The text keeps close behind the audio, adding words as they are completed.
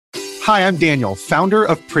Hi, I'm Daniel, founder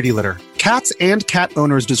of Pretty Litter. Cats and cat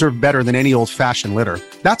owners deserve better than any old-fashioned litter.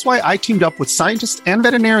 That's why I teamed up with scientists and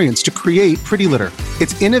veterinarians to create Pretty Litter.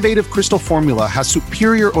 Its innovative crystal formula has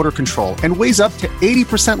superior odor control and weighs up to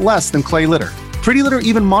 80% less than clay litter. Pretty Litter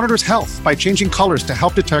even monitors health by changing colors to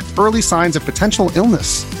help detect early signs of potential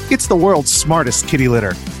illness. It's the world's smartest kitty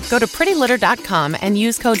litter. Go to prettylitter.com and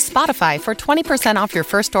use code SPOTIFY for 20% off your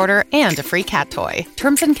first order and a free cat toy.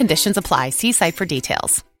 Terms and conditions apply. See site for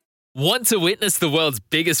details. Want to witness the world's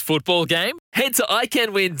biggest football game? Head to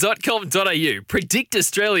iCanWin.com.au, predict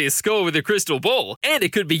Australia's score with a crystal ball, and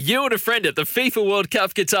it could be you and a friend at the FIFA World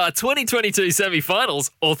Cup Qatar 2022 semi-finals,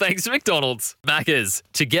 all thanks to McDonald's. Maccas,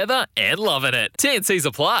 together and loving it. TNCs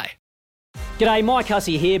apply. G'day, Mike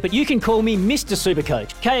Hussey here, but you can call me Mr.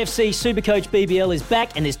 Supercoach. KFC Supercoach BBL is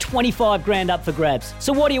back and there's 25 grand up for grabs.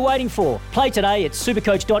 So what are you waiting for? Play today at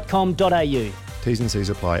supercoach.com.au. T's and C's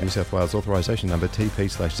apply. New South Wales authorisation number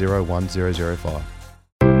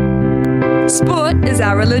TP/01005. Sport is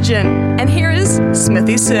our religion. And here is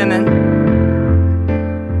Smithy's sermon.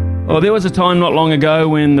 Well, there was a time not long ago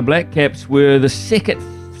when the Black Caps were the second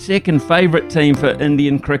favourite team for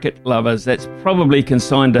Indian cricket lovers. That's probably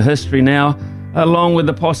consigned to history now, along with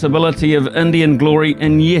the possibility of Indian glory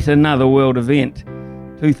in yet another world event.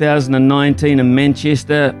 2019 in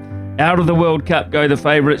Manchester. Out of the World Cup go the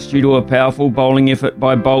favourites due to a powerful bowling effort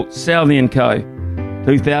by Boult, Southey and Co.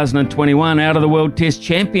 2021 out of the World Test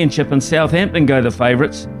Championship in Southampton go the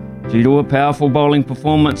favourites due to a powerful bowling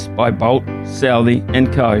performance by Boult, Southey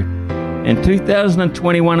and Co. And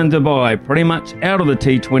 2021 in Dubai, pretty much out of the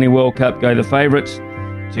T20 World Cup go the favourites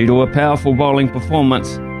due to a powerful bowling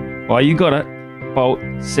performance by, you got it, Boult,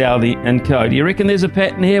 Southey and Co. Do you reckon there's a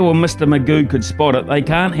pattern here? Well, Mr. Magoo could spot it. They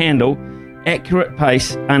can't handle accurate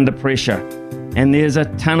pace under pressure, and there's a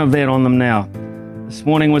ton of that on them now. This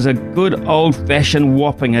morning was a good old-fashioned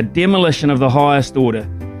whopping, a demolition of the highest order.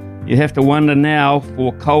 You have to wonder now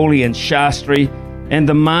for Kohli and Shastri and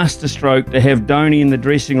the masterstroke to have Dhoni in the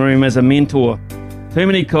dressing room as a mentor. Too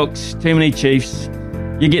many cooks, too many chiefs,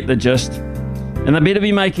 you get the gist. And they better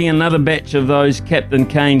be making another batch of those Captain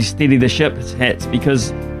Kane steady the ship hats,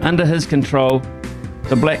 because under his control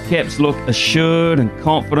the Black Caps look assured and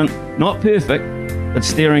confident, not perfect, but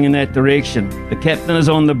steering in that direction. The captain is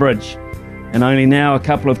on the bridge, and only now a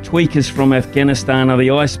couple of tweakers from Afghanistan are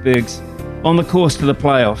the icebergs on the course to the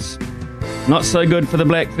playoffs. Not so good for the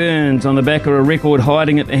Black Ferns on the back of a record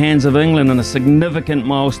hiding at the hands of England in a significant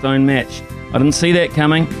milestone match. I didn't see that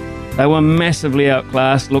coming. They were massively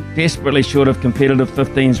outclassed, looked desperately short of competitive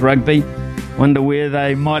 15s rugby. Wonder where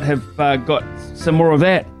they might have got some more of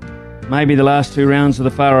that. Maybe the last two rounds of the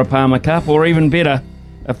Farah Palmer Cup, or even better,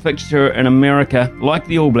 a fixture in America, like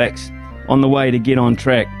the All Blacks, on the way to get on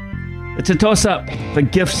track. It's a toss-up for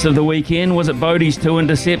gifts of the weekend. Was it Bodie's 2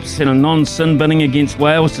 intercepts and a non-sin binning against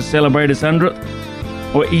Wales to celebrate his 100th?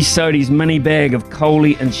 Or East Sodi's mini bag of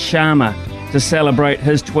Kohli and Sharma to celebrate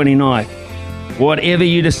his 29th? Whatever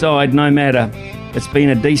you decide, no matter. It's been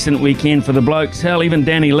a decent weekend for the blokes. Hell, even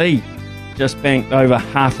Danny Lee just banked over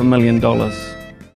 $500,000.